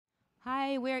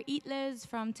Hi, we're Eatliz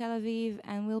from Tel Aviv,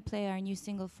 and we'll play our new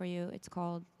single for you. It's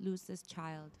called Lose This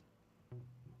Child.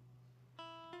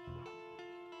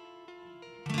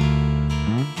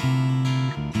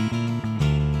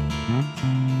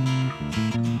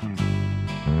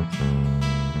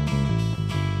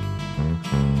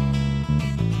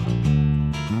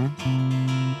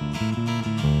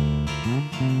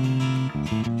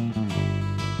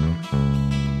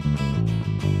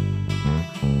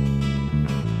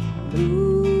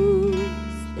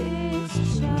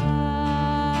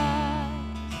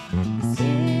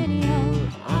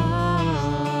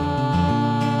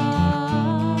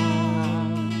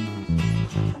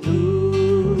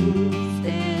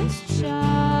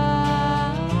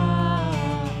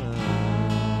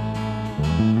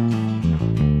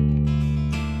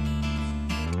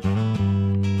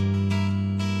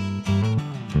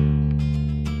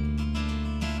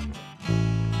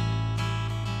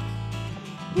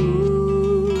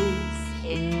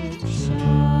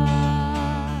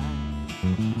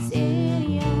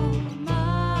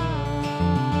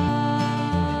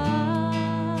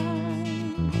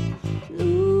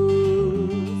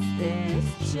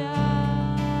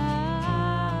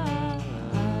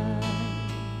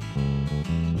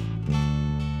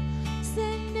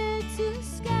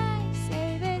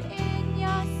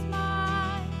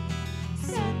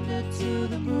 To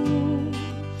the moon,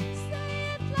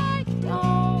 say it like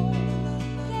don't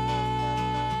care.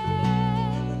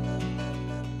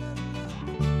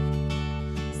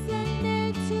 Send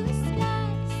it to the sky,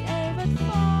 save it for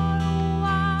a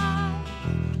while.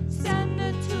 Send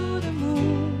it to the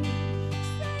moon,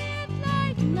 say it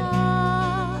like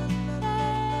not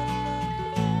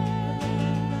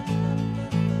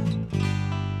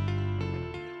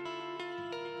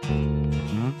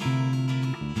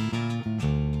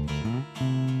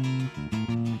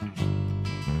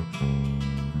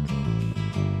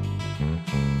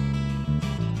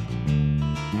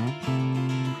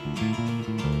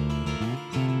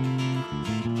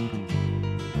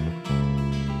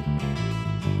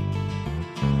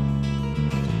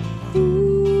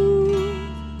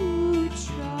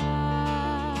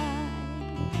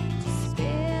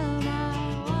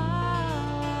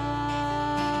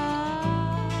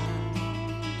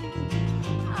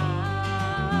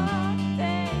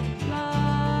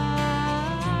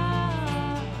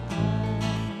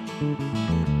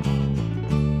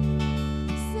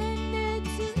Send it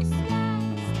to the sky,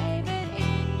 save it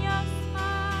in your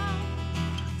smile.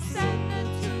 Send it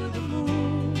to the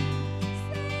moon,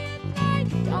 say it like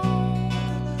don't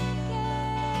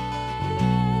care.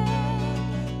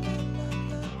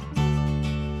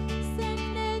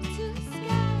 Send it to the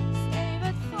sky, save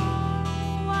it for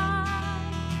a while.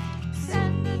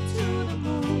 Send it to the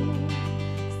moon,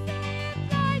 say it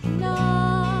like no.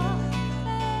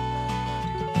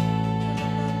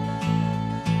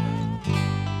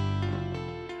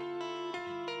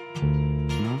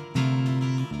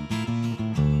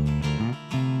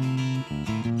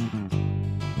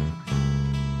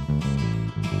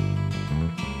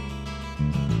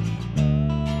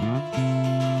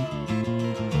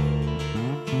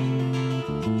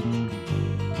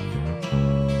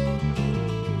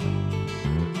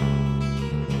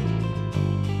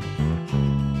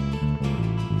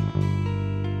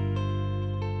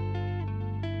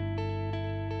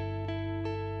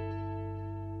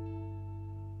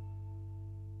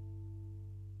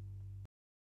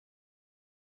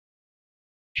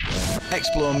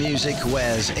 ExploreMusic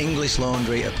wears English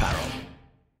laundry apparel.